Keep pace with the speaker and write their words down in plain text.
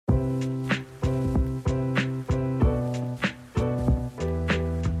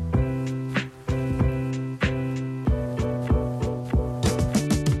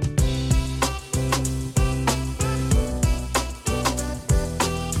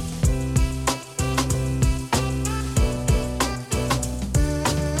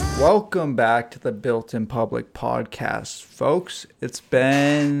Welcome back to the Built in Public podcast, folks. It's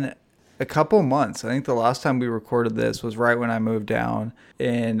been a couple months. I think the last time we recorded this was right when I moved down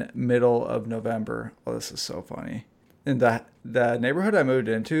in middle of November. Oh, this is so funny. In the neighborhood I moved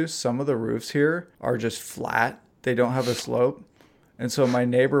into, some of the roofs here are just flat. They don't have a slope. And so my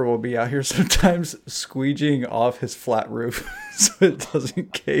neighbor will be out here sometimes squeegeeing off his flat roof so it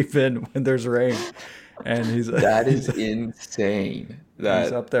doesn't cave in when there's rain. And that is insane. That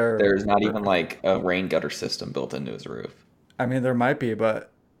he's up there. There's not even like a rain gutter system built into his roof. I mean, there might be,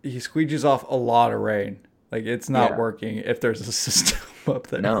 but he squeegees off a lot of rain. Like, it's not working if there's a system up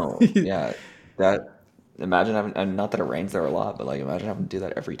there. No, yeah. Imagine having, and not that it rains there a lot, but like imagine having to do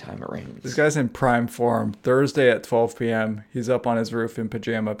that every time it rains. This guy's in prime form. Thursday at 12 p.m., he's up on his roof in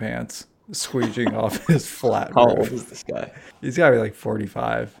pajama pants, squeegeeing off his flat roof. How old is this guy? He's got to be like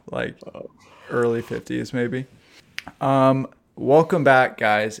 45, like early 50s maybe. Welcome back,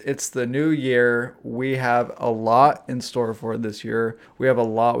 guys. It's the new year. We have a lot in store for this year. We have a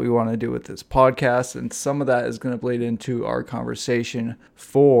lot we want to do with this podcast, and some of that is going to bleed into our conversation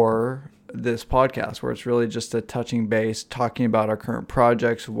for this podcast, where it's really just a touching base, talking about our current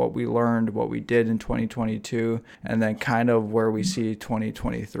projects, what we learned, what we did in 2022, and then kind of where we see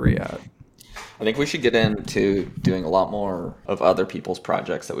 2023 at. I think we should get into doing a lot more of other people's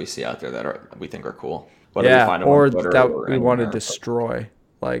projects that we see out there that we think are cool. Whether we find them or that we want to destroy.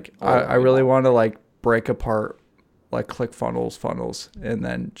 Like, I really want to like break apart like ClickFunnels and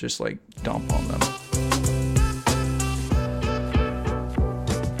then just like dump on them.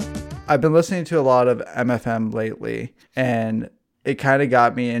 I've been listening to a lot of MFM lately, and it kind of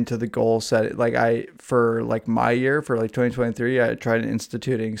got me into the goal set. Like for my year, for like 2023, I tried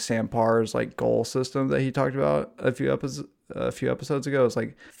instituting Sam Parr's like goal system that he talked about a few episodes ago. It's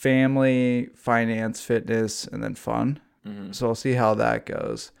like family, finance, fitness, and then fun. Mm-hmm. So I'll see how that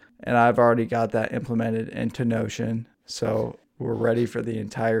goes. And I've already got that implemented into Notion. So we're ready for the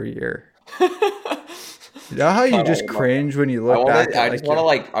entire year. You know how you just cringe when you look back? I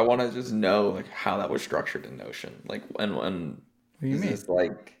want to just know like how that was structured in Notion. Like when what do you mean?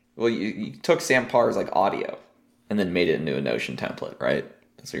 Like, well, you took Sam Parr's like audio and then made it into a Notion template, right?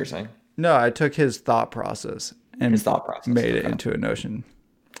 That's what you're saying? No, I took his thought process and made it into a Notion.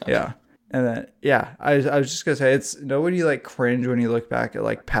 Okay. Yeah. And then, I was just going to say, it's when you like cringe when you look back at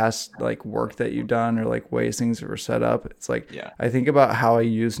like past like work that you've done or like ways things were set up. It's like, I think about how I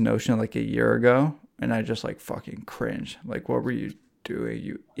used Notion like a year ago and I just like fucking cringe. Like, what were you doing,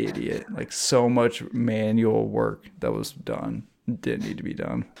 you idiot? Like, so much manual work that was done didn't need to be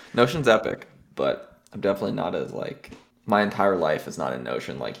done. Notion's epic, but I'm definitely not as like... My entire life is not in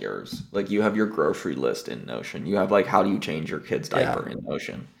Notion like yours. Like, you have your grocery list in Notion. You have, like, how do you change your kid's diaper in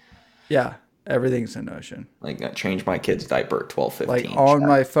Notion. Yeah, everything's in Notion. Like, I changed my kid's diaper at 12:15. Like, on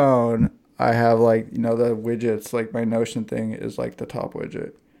my phone, I have, like, the widgets. Like, my Notion thing is, like, the top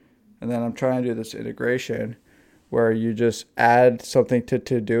widget. And then I'm trying to do this integration where you just add something to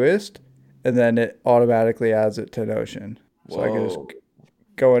Todoist, and then it automatically adds it to Notion. So I can just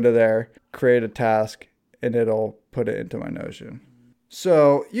go into there, create a task, and it'll put it into my Notion.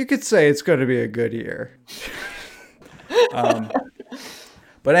 So you could say it's going to be a good year.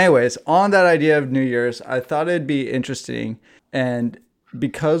 But anyways, on that idea of New Year's, I thought it'd be interesting. And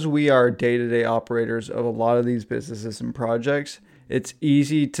because we are day-to-day operators of a lot of these businesses and projects, it's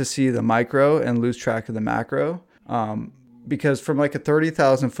easy to see the micro and lose track of the macro. Because from like a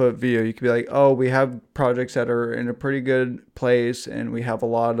 30,000 foot view, you could be like, oh, we have projects that are in a pretty good place and we have a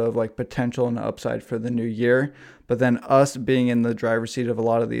lot of like potential and upside for the new year. But then us being in the driver's seat of a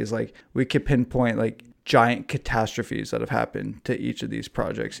lot of these, like we could pinpoint like giant catastrophes that have happened to each of these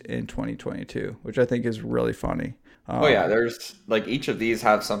projects in 2022, which I think is really funny. There's like each of these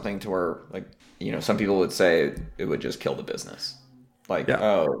have something to where like, some people would say it would just kill the business. Like,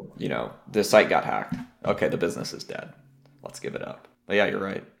 this site got hacked. Okay, the business is dead. Let's give it up. But yeah, you're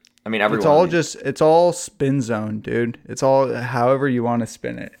right. I mean, it's all spin zone, dude. It's all however you want to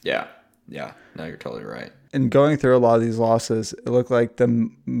spin it. Yeah. No, you're totally right. And going through a lot of these losses, it looked like the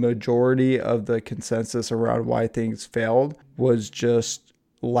majority of the consensus around why things failed was just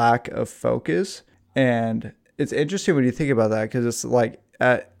lack of focus. And it's interesting when you think about that, because it's like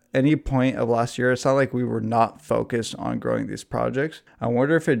at any point of last year, it's not like we were not focused on growing these projects. I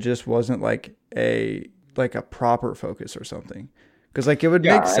wonder if it just wasn't like a proper focus or something. Because like it would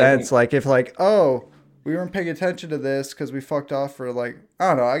make sense, like if like, oh, we weren't paying attention to this because we fucked off for like, I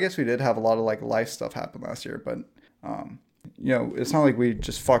don't know, I guess we did have a lot of like life stuff happen last year, but it's not like we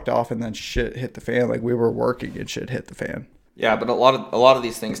just fucked off and then shit hit the fan. Like we were working and shit hit the fan. Yeah, but a lot of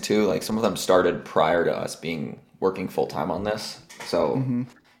these things too, like some of them started prior to us working full time on this. So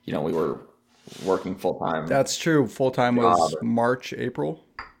we were working full time That's true. Full time job. was March, April.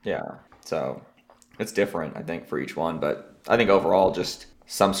 Yeah. So it's different, I think, for each one. But I think overall, just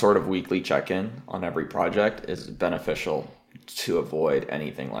some sort of weekly check in on every project is beneficial to avoid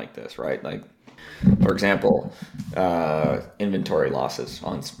anything like this, right? Like, for example, inventory losses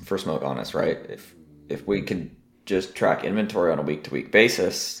for Smoke Honest, right? If we can just track inventory on a week to week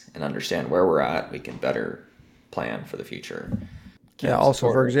basis and understand where we're at, we can better plan for the future. Yeah. Cannabis Also, for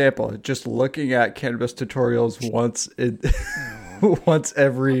tutorial. example, just looking at cannabis tutorials once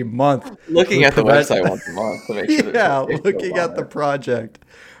every month Looking would at the prevent. website once a month to make sure there's no Yeah, typos looking on at the it. project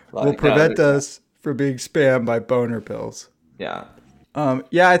will Like, no, prevent us from being spammed by boner pills. yeah,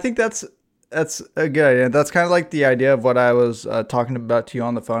 Yeah, I think that's a good idea. That's kind of like the idea of what I was talking about to you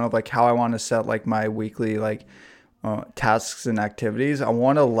on the phone of like how I want to set like my weekly like tasks and activities. I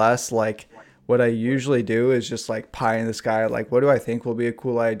want to less like what I usually do is just like pie in the sky. Like, what do I think will be a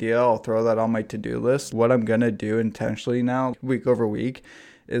cool idea? I'll throw that on my to-do list. What I'm going to do intentionally now, week over week,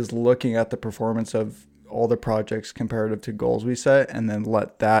 is looking at the performance of all the projects comparative to goals we set and then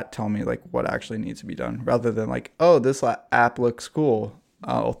let that tell me like what actually needs to be done rather than like, oh, this app looks cool.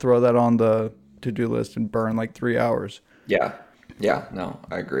 I'll throw that on the to-do list and burn like 3 hours. yeah, yeah. No,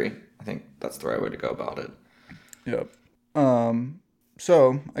 I agree. I think that's the right way to go about it. Yep.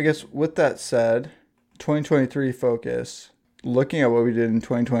 So I guess with that said, 2023 focus, looking at what we did in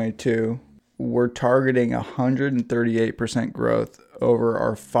 2022, we're targeting 138% growth over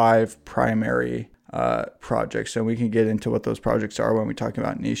our 5 primary projects. And we can get into what those projects are when we talk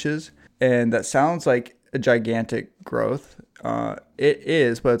about niches. And that sounds like a gigantic growth. It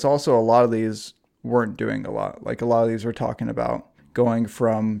is, but it's also a lot of these weren't doing a lot. Like a lot of these we're talking about going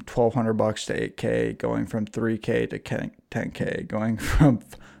from $1,200 to $8K, going from $3K to $10K, going from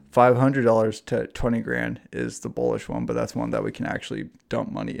 $500 to 20 grand is the bullish one, but that's one that we can actually dump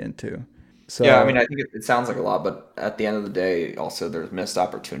money into. Yeah, I mean, So I think it sounds like a lot, but at the end of the day, also there's missed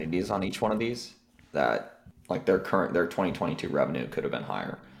opportunities on each one of these that like their 2022 revenue could have been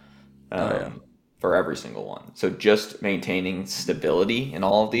higher yeah. for every single one. So just maintaining stability in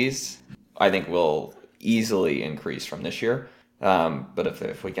all of these, I think will easily increase from this year. But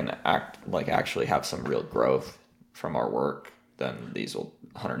if we can actually have some real growth from our work, then these will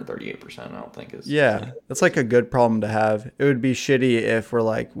 138%. I don't think is Yeah, that's like a good problem to have. It would be shitty if we're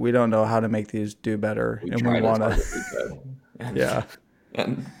like, we don't know how to make these do better we and we tried as want hard to. as we could and Yeah.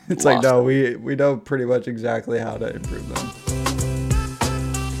 and It's like, lost no, it. we know pretty much exactly how to improve them.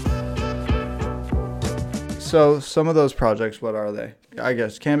 So some of those projects, what are they? I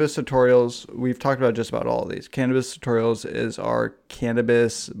guess cannabis tutorials. We've talked about just about all of these. Cannabis tutorials is our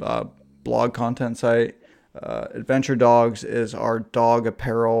cannabis blog content site. Adventure Dogs is our dog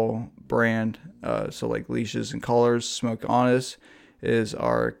apparel brand. So like leashes and collars. Smoke Honest is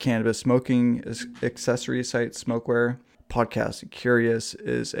our cannabis smoking accessory site. Smokeware. Podcast Curious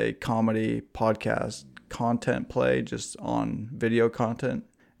is a comedy podcast content play just on video content.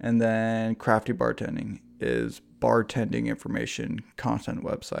 And then Crafty Bartending is bartending information content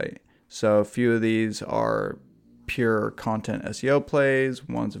website. So a few of these are pure content SEO plays,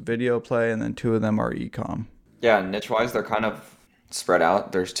 one's a video play, and then 2 of them are ecom. Yeah, niche wise, they're kind of spread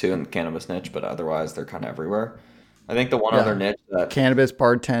out. There's 2 in the cannabis niche, but otherwise they're kind of everywhere. I think the one other Yeah. niche that, Cannabis,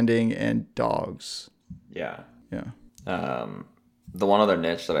 bartending, and dogs. yeah, Yeah. um, the one other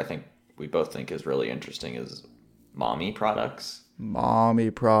niche that I think we both think is really interesting is mommy products,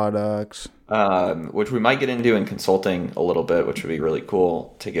 Mommy products. which we might get into in consulting a little bit, which would be really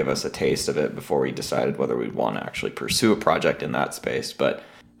cool to give us a taste of it before we decided whether we'd want to actually pursue a project in that space. But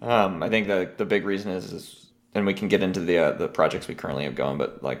I think the big reason is, and we can get into the projects we currently have going,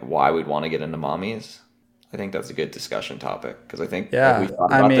 but like why we'd want to get into mommies. I think that's a good discussion topic because I think like we've Yeah.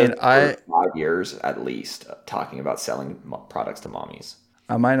 thought I about this mean, for 5 years at least, talking about selling products to mommies.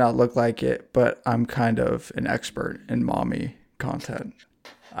 I might not look like it, but I'm kind of an expert in mommy content.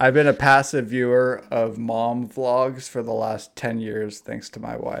 I've been a passive viewer of mom vlogs for the last 10 years, thanks to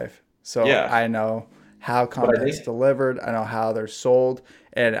my wife. So Yeah, I know how but I content's think delivered, I know how they're sold.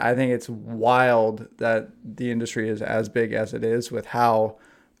 And I think it's wild that the industry is as big as it is with how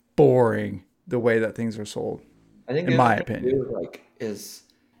boring the way that things are sold, I think in the other my thing opinion. too, like, is,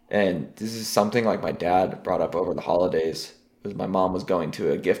 and this is something like my dad brought up over the holidays, was my mom was going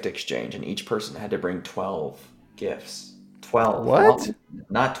to a gift exchange and each person had to bring 12 gifts. 12, What?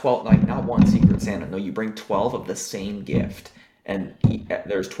 not 12, like not one Secret Santa. No, you bring 12 of the same gift, and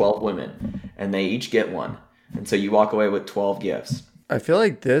there's 12 women, and they each get one, and so you walk away with 12 gifts. I feel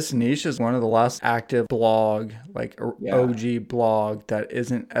like this niche is one of the last active blog, like Yeah, OG blog that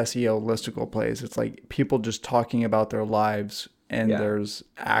isn't SEO listicle plays. It's like people just talking about their lives and Yeah. there's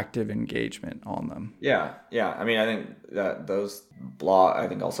active engagement on them. Yeah. Yeah. I mean, I think that those blog, I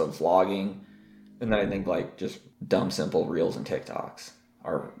think also vlogging, and then I think like just dumb, simple reels and TikToks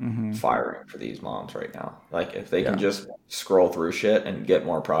are Hmm. firing for these moms right now. Like if they can Yeah. just scroll through shit and get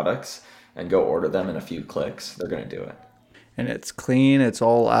more products and go order them in a few clicks, they're going to do it. And it's clean, it's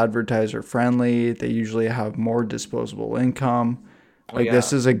all advertiser friendly. They usually have more disposable income. Oh Like,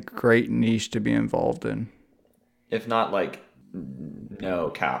 this yeah. is a great niche to be involved in. If not like no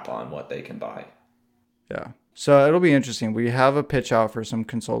cap on what they can buy. Yeah. So it'll be interesting. We have a pitch out for some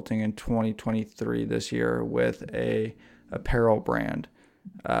consulting in 2023 this year with a apparel brand.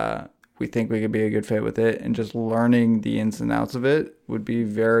 We think we could be a good fit with it, and just learning the ins and outs of it would be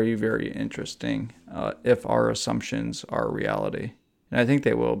very, very interesting if our assumptions are reality. And I think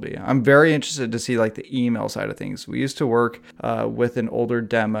they will be. I'm very interested to see like the email side of things. We used to work with an older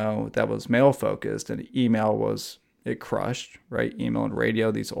demo that was male focused, and email was it crushed, right? Email and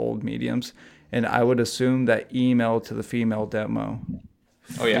radio, these old mediums. And I would assume that email to the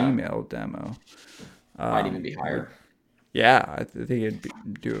Oh yeah. female demo Might even be would, higher. yeah, I think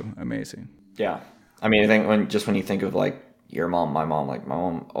do amazing. Yeah. I mean, I think when you think of like your mom, like my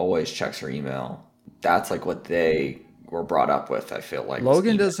mom always checks her email. That's like what they were brought up with, I feel like, was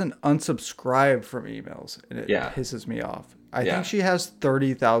Logan email. doesn't unsubscribe from emails, and it Yeah. pisses me off. I think Yeah. she has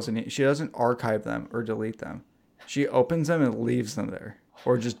 30,000. She doesn't archive them or delete them. She opens them and leaves them there,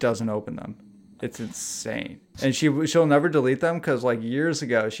 or just doesn't open them. It's insane. And she'll never delete them because like years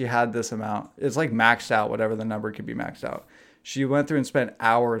ago she had this amount. It's like maxed out, whatever the number could be maxed out. She went through and spent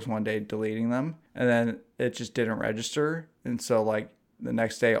hours one day deleting them, and then it just didn't register. And so like the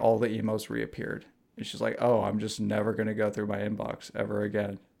next day all the emails reappeared. And she's like, "Oh, I'm just never gonna go through my inbox ever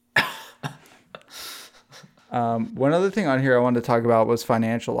again." One other thing on here I wanted to talk about was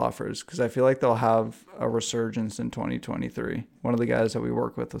financial offers, because I feel like they'll have a resurgence in 2023. One of the guys that we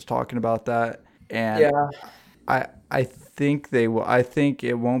work with was talking about that, and Yeah. I think they will. I think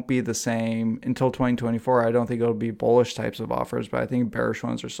it won't be the same until 2024. I don't think it'll be bullish types of offers, but I think bearish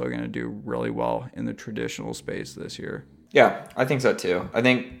ones are still going to do really well in the traditional space this year. Yeah, I think so too. I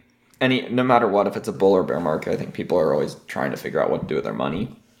think no matter what, if it's a bull or bear market, I think people are always trying to figure out what to do with their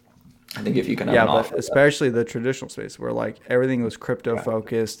money. I think if you can have Yeah, an but offer especially the traditional space where like everything was crypto yeah.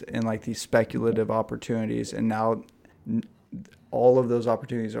 focused and like these speculative opportunities, and now all of those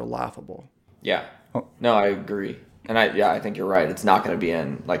opportunities are laughable. Yeah. Oh, No, I agree. And I think you're right. It's not going to be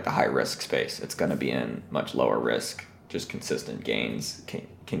in like the high risk space. It's going to be in much lower risk, just consistent gains,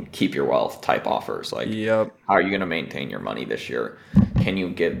 can keep your wealth type offers. Like, yep. how are you going to maintain your money this year? Can you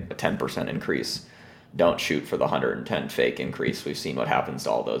get a 10% increase? Don't shoot for the 110 fake increase. We've seen what happens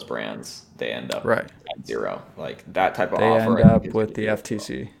to all those brands. They end up Right. at zero. Like that type of They offer. end I think, up is with gonna the do well.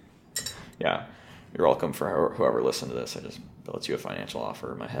 FTC. Yeah. You're welcome for whoever listened to this. I just built you a financial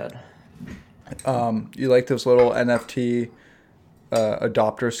offer in my head. You like this little NFT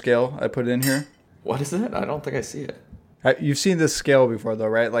adopter scale I put in here? What is it? I don't think I see it. You've seen this scale before, though,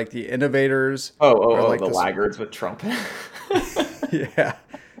 right? Like the innovators are like The this. laggards with Trump. Yeah.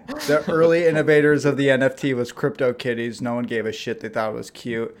 The early innovators of the NFT was crypto kitties. No one gave a shit. They thought it was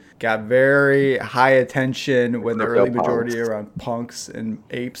cute. Got very high attention when the Crypto early majority punks. around punks and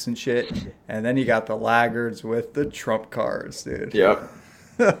apes and shit. And then you got the laggards with the Trump cards, dude. Yep.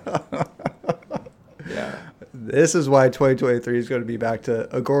 Yeah. This is why 2023 is going to be back to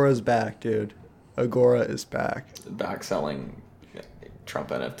Agora's back, dude. Agora is back. Back selling Trump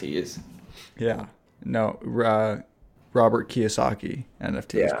NFTs. Yeah. No, Robert Kiyosaki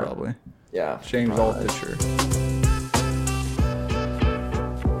NFTs Yeah. probably. Yeah. James Altucher.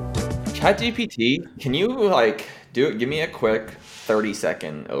 ChatGPT, can you like give me a quick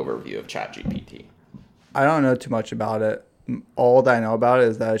 30-second overview of ChatGPT? I don't know too much about it. All that I know about it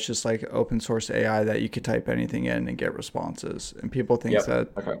is that it's just like open source AI that you could type anything in and get responses. And people think Yep. that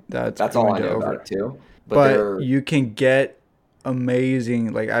Okay. that's all going I to know over. about it too. But you can get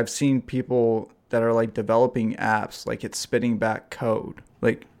amazing, like I've seen people that are like developing apps, like it's spitting back code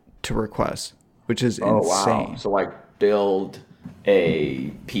like to request, which is insane. Wow. So like build a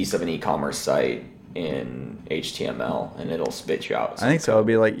piece of an e-commerce site in HTML and it'll spit you out. I think so. It'll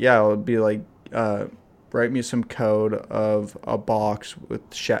be like write me some code of a box with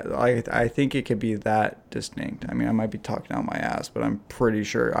I think it could be that distinct. I mean, I might be talking out my ass, but I'm pretty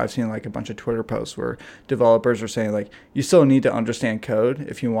sure I've seen like a bunch of Twitter posts where developers are saying like you still need to understand code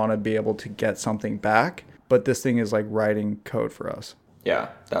if you want to be able to get something back, but this thing is like writing code for us. Yeah,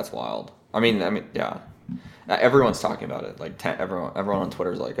 that's wild. I mean, yeah. Everyone's talking about it. Like everyone on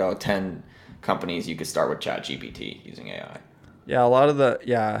Twitter is like, 10 companies you could start with ChatGPT using AI. Yeah, a lot of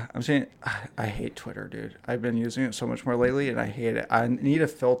I'm saying I hate Twitter, dude. I've been using it so much more lately and I hate it. I need a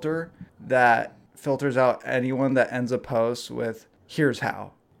filter that filters out anyone that ends a post with here's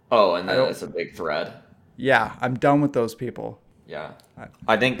how. Oh, and I then don't it's a big thread. Yeah, I'm done with those people. Yeah. I,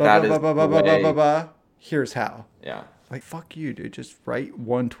 I think Ba that ba is ba ba the ba ba ba ba way. ba. Here's how. Yeah. Like fuck you, dude. Just write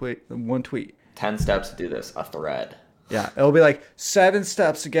one tweet. One tweet. 10 steps to do this, a thread. Yeah, it'll be like 7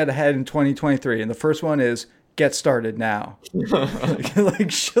 steps to get ahead in 2023, and the first one is get started now.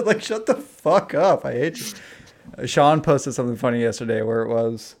 Shut the fuck up. I hate you. Sean posted something funny yesterday where it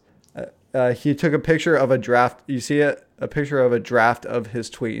was he took a picture of a draft. You see it, a picture of a draft of his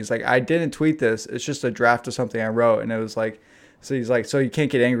tweet. He's like, I didn't tweet this. It's just a draft of something I wrote, and it was like, so he's like, so you can't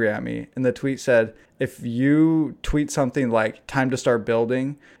get angry at me. And the tweet said, if you tweet something like time to start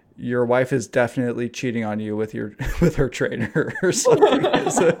building, your wife is definitely cheating on you with your with her trainer or something.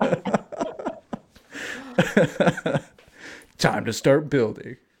 Time to start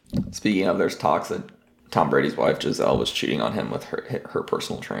building. Speaking of, there's talks that Tom Brady's wife Giselle was cheating on him with her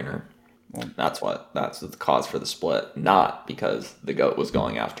personal trainer. That's the cause for the split, not because the GOAT was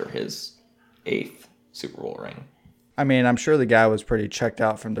going after his 8th Super Bowl ring. I mean, I'm sure the guy was pretty checked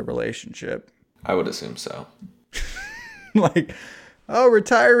out from the relationship. I would assume so. Like, oh,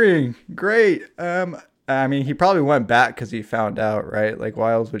 retiring, great. I mean, he probably went back because he found out, right? Like,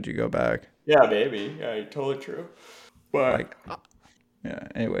 why else would you go back? Yeah, maybe. Yeah, totally true. But like, yeah.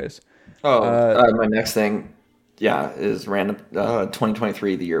 Anyways. My next thing, is random.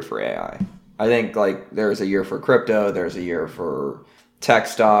 2023, the year for AI. I think like there's a year for crypto, there's a year for tech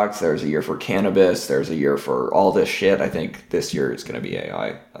stocks, there's a year for cannabis, there's a year for all this shit. I think this year is going to be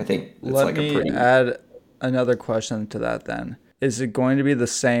AI. I think it's Let me add another question to that then. Is it going to be the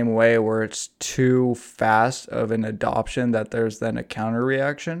same way where it's too fast of an adoption that there's then a counter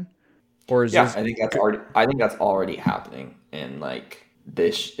reaction? Or is this... I think that's already happening in like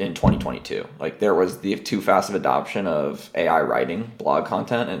this in 2022. Like there was the too fast of adoption of AI writing blog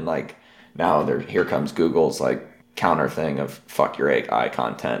content, and like now here comes Google's like counter thing of fuck your AI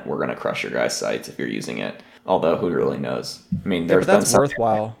content. We're gonna crush your guys' sites if you're using it. Although who really knows? I mean, there's been some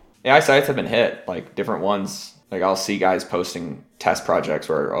worthwhile. AI sites have been hit, like different ones. Like I'll see guys posting test projects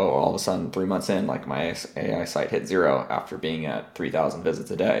where all of a sudden 3 months in, like my AI site hit 0 after being at 3,000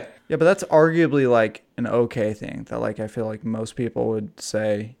 visits a day. Yeah, but that's arguably like an okay thing that like I feel like most people would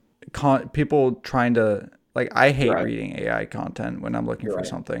say. People trying to like I hate reading AI content when I'm looking for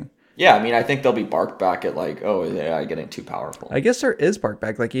something. Yeah, I mean, I think they'll be barked back at like, oh, is AI getting too powerful? I guess there is bark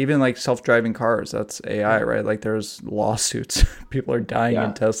back. Like even like self-driving cars, that's AI, right? Like there's lawsuits. People are dying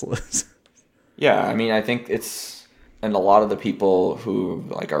in Teslas. Yeah, I mean, I think and a lot of the people who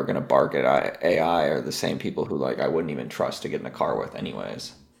like are going to bark at AI are the same people who like I wouldn't even trust to get in a car with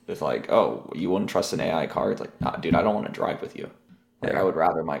anyways. It's like, oh, you wouldn't trust an AI car? It's like, nah, dude, I don't want to drive with you. Like I would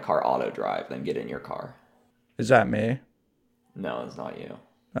rather my car auto drive than get in your car. Is that me? No, it's not you.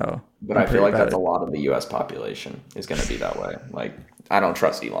 Oh. But I feel like that's a lot of the U.S. population is going to be that way. Like, I don't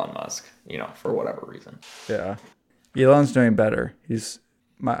trust Elon Musk, for whatever reason. Yeah. Elon's doing better. He's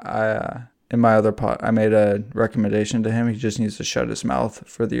in my other pod, I made a recommendation to him. He just needs to shut his mouth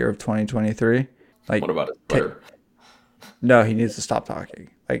for the year of 2023. Like, what about his Twitter? No, he needs to stop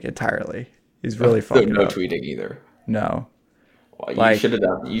talking, like, entirely. He's really fucking no up. tweeting either. No. Well, you should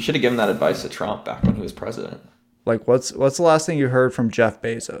have given that advice to Trump back when he was president. Like, what's the last thing you heard from Jeff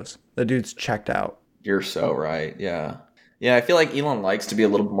Bezos? The dude's checked out. You're so right. Yeah. Yeah, I feel like Elon likes to be a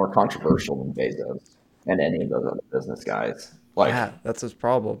little bit more controversial than Bezos and any of those other business guys. Like, yeah, that's his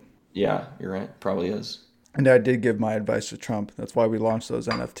problem. Yeah, you're right. Probably is. And I did give my advice to Trump. That's why we launched those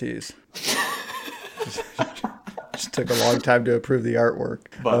NFTs. Just took a long time to approve the artwork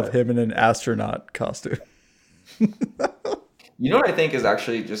of him in an astronaut costume. You know what I think is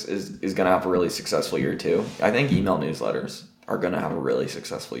actually is going to have a really successful year too? I think email newsletters are going to have a really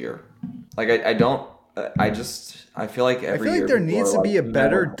successful year. Like I feel like every year there needs to be a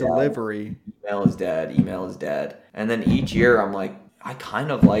better delivery. Email is dead. And then each year I'm like, I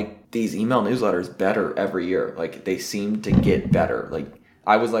kind of like these email newsletters better every year. Like they seem to get better. Like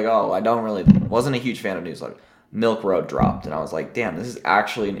I was like, oh, wasn't a huge fan of newsletters. Milk Road dropped and I was like, damn, this is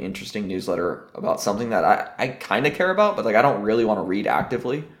actually an interesting newsletter about something that I kind of care about, but like I don't really want to read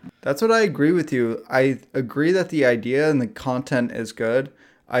actively. That's what I agree with you. I agree that the idea and the content is good.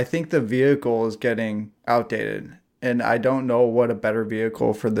 I think the vehicle is getting outdated, and I don't know what a better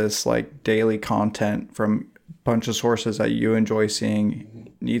vehicle for this like daily content from a bunch of sources that you enjoy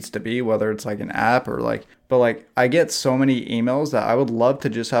seeing needs to be, whether it's like an app or like, but like I get so many emails that I would love to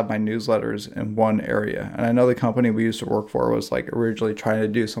just have my newsletters in one area. And I know the company we used to work for was like originally trying to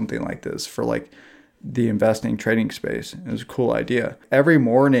do something like this for like the investing trading space. It was a cool idea. Every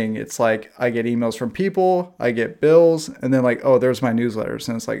morning, it's like I get emails from people, I get bills, and then like, oh, there's my newsletters.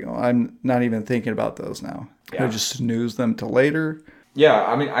 And it's like, oh, I'm not even thinking about those now. I just snooze them to later. Yeah,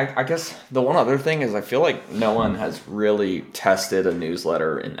 I mean, I guess the one other thing is I feel like no one has really tested a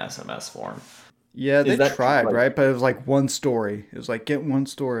newsletter in SMS form. Yeah, Is they that tried, like, right? But it was like one story. It was like, get one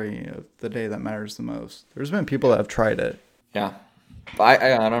story of the day that matters the most. There's been people that have tried it. yeah, but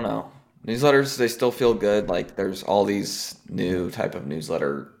I don't know. Newsletters, they still feel good. Like there's all these new type of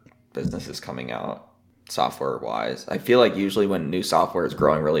newsletter businesses coming out software wise. I feel like usually when new software is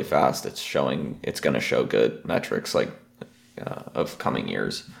growing really fast, it's going to show good metrics like of coming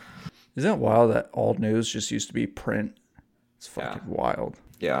years. Isn't it wild that all news just used to be print? It's fucking wild.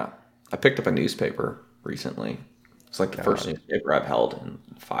 Yeah. I picked up a newspaper recently. It's like the first newspaper I've held in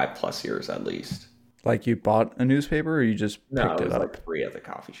 5+ years at least. Like you bought a newspaper or you just No, picked it it was up? like free at the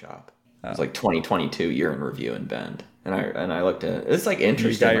coffee shop. It was like 2022 year in review in Bend. And I looked at it. It's like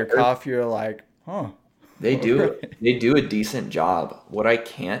interesting. You got your coffee, you're like, huh. They do a decent job. What I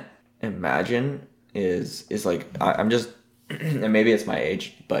can't imagine is like I'm just and maybe it's my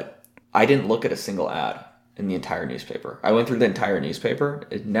age, but I didn't look at a single ad in the entire newspaper. I went through the entire newspaper.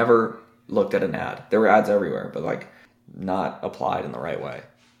 It never looked at an ad. There were ads everywhere, but like not applied in the right way.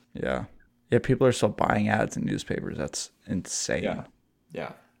 Yeah. Yeah, people are still buying ads in newspapers. That's insane. Yeah.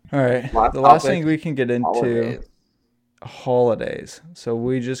 Yeah. All right. Last The last topic, thing we can get into holidays. So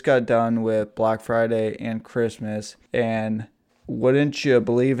we just got done with Black Friday and Christmas, and wouldn't you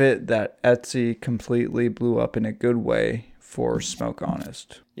believe it that Etsy completely blew up in a good way for Smoke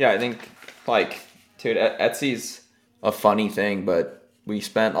Honest? Yeah, I think like dude, Etsy's a funny thing, but we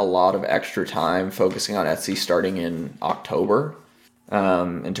spent a lot of extra time focusing on Etsy starting in October,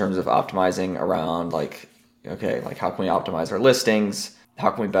 in terms of optimizing around like, okay, like how can we optimize our listings? How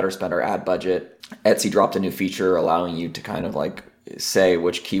can we better spend our ad budget? Etsy dropped a new feature allowing you to kind of like say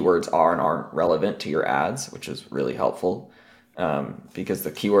which keywords are and aren't relevant to your ads, which is really helpful, because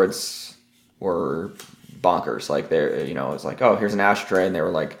the keywords were bonkers. Like they're, it's like, oh, here's an ashtray, and they were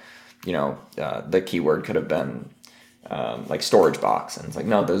like, the keyword could have been like storage box, and it's like,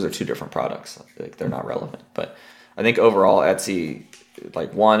 no, those are two different products. Like they're not relevant. But I think overall Etsy,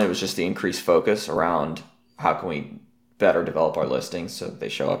 like one, it was just the increased focus around how can we better develop our listings so they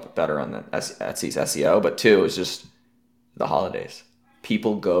show up better on the Etsy's SEO. But two, is just the holidays.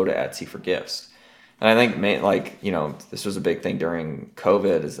 People go to Etsy for gifts. And I think this was a big thing during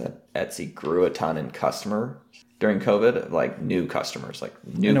COVID, is that Etsy grew a ton in customer during COVID, like new customers, like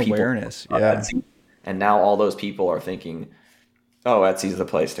new people. Awareness, yeah. Etsy. And now all those people are thinking, oh, Etsy's the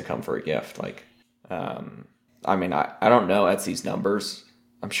place to come for a gift. Like, I mean, I don't know Etsy's numbers.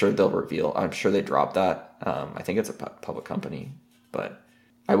 I'm sure they'll reveal. I'm sure they dropped that. I think it's a public company, but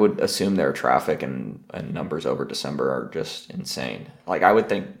I would assume their traffic and numbers over December are just insane. Like I would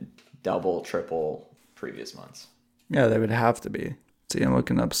think double, triple previous months. Yeah, they would have to be. See, I'm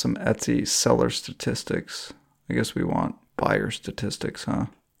looking up some Etsy seller statistics. I guess we want buyer statistics, huh?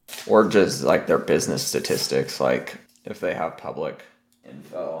 Or just like their business statistics, like if they have public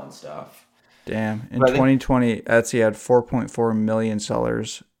info on stuff. Damn. In 2020, Etsy had 4.4 million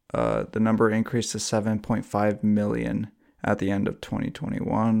sellers. The number increased to 7.5 million at the end of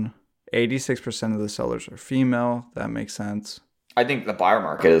 2021. 86% of the sellers are female. That makes sense. I think the buyer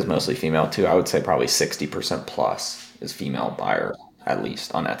market is mostly female too. I would say probably 60% plus is female buyer, at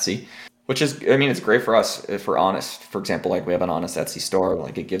least on Etsy. Which is, I mean, it's great for us if we're honest. For example, like we have an honest Etsy store.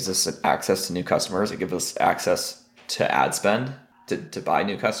 Like it gives us access to new customers. It gives us access to ad spend to buy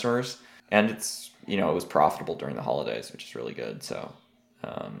new customers. And it's, it was profitable during the holidays, which is really good. So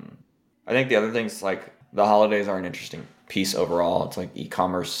I think the other things, like the holidays are an interesting piece overall. It's like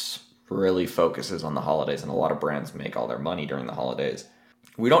e-commerce really focuses on the holidays, and a lot of brands make all their money during the holidays.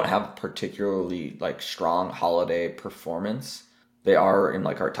 We don't have particularly like strong holiday performance. They are in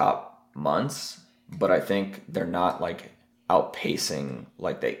like our top months, but I think they're not like outpacing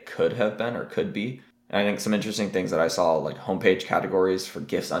like they could have been or could be. And I think some interesting things that I saw, like homepage categories for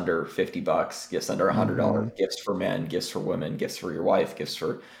gifts under $50, gifts under $100, gifts for men, gifts for women, gifts for your wife, gifts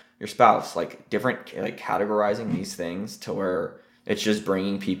for your spouse, like different, like categorizing these things to where it's just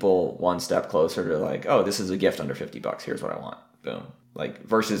bringing people one step closer to like, oh, this is a gift under $50. Here's what I want. Boom. Like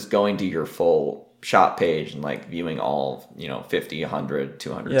versus going to your full shop page and like viewing all, 50, 100,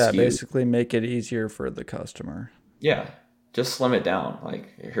 200 Yeah, SKUs. basically make it easier for the customer. Yeah. Just slim it down.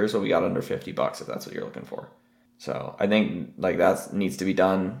 Like, here's what we got under $50 if that's what you're looking for. So I think like that needs to be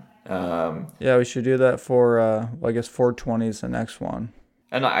done. Yeah, we should do that for, I guess 420 is the next one.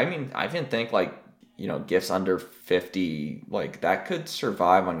 And I mean, I even think like, gifts under 50, like that could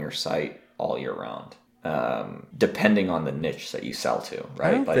survive on your site all year round, depending on the niche that you sell to, right?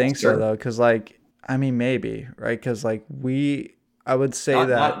 I don't Like think so though, because like I mean maybe right, because like I would say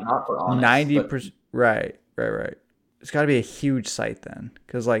that not for honest, but 90%. Right. It's got to be a huge site then,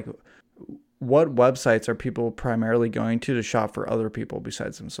 because like what websites are people primarily going to shop for other people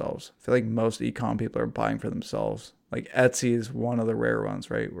besides themselves? I feel like most ecom people are buying for themselves. Like Etsy is one of the rare ones,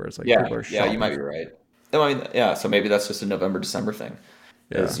 right? Where it's like people are yeah, you might shopping. be right. I mean, yeah, so maybe that's just a November, December thing.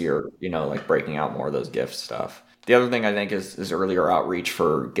 Yeah. Is you're, like breaking out more of those gift stuff. The other thing I think is earlier outreach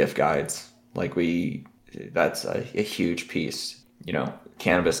for gift guides. Like that's a huge piece.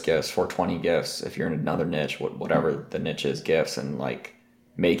 Cannabis gifts, 420 gifts. If you're in another niche, whatever the niche is, gifts, and like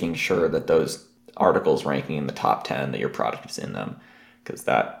making sure that those articles ranking in the top 10 that your product is in them, because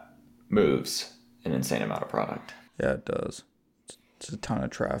that moves an insane amount of product. Yeah, it does. It's a ton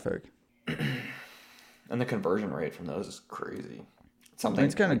of traffic. And the conversion rate from those is crazy. I mean, it's Something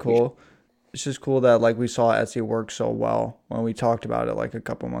kind of like cool. It's just cool that like we saw Etsy work so well when we talked about it like a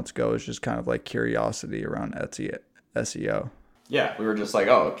couple months ago. It's just kind of like curiosity around Etsy SEO. yeah, we were just like,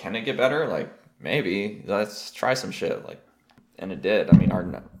 oh, can it get better? Like maybe let's try some shit. Like, and it did. I mean,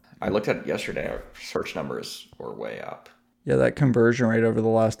 I looked at it yesterday. Our search numbers were way up. Yeah, that conversion rate over the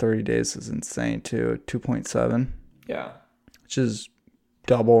last 30 days is insane too. 2.7, Yeah, which is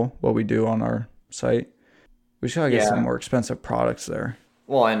double what we do on our site. We just gotta get some yeah. more expensive products there.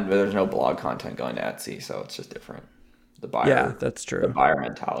 Well, and there's no blog content going to Etsy, so it's just different. The Yeah, buyer, that's the true. buyer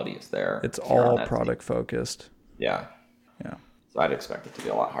mentality is there. It's If you're on all Etsy. product focused. Yeah, Yeah. so I'd expect it to be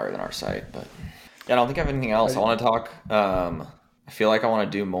a lot higher than our site, but yeah, I don't think I have anything else. I I, want to talk. I feel like I want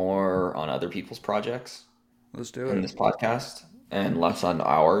to do more on other people's projects let's do in it. this podcast and less on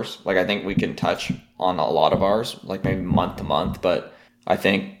ours. Like I think we can touch on a lot of ours, like maybe month to month, but I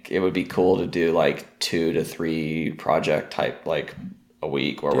think it would be cool to do like 2 to 3 project type like a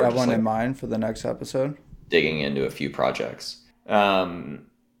week where Do you we're have just one like in mind for the next episode? digging into a few projects.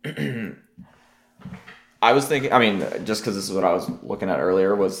 I was thinking, I mean, just because this is what I was looking at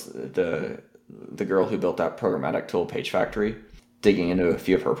earlier, was the girl who built that programmatic tool, Page Factory, digging into a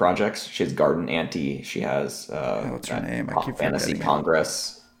few of her projects. She has Garden Anti. She has What's her that name? I keep Fantasy forgetting it.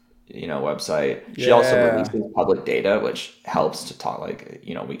 Congress, website. She also Yeah. releases public data, which helps to talk. Like,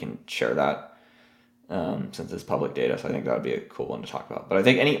 we can share that since it's public data. So I think that would be a cool one to talk about. But I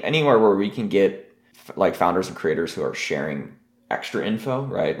think anywhere where we can get like founders and creators who are sharing extra info,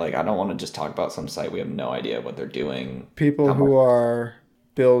 right? Like I don't want to just talk about some site we have no idea what they're doing, People how much who are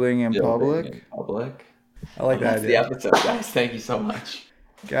building in building in public. public. I like And that that's the idea. episode, guys. Thank you so much.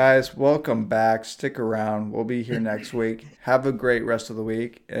 Guys, welcome back. Stick around. We'll be here next week. Have a great rest of the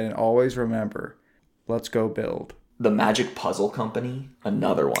week. And always remember, let's go build. The Magic Puzzle Company,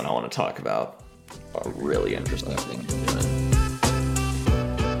 another one I want to talk about. A really interesting thing you're doing.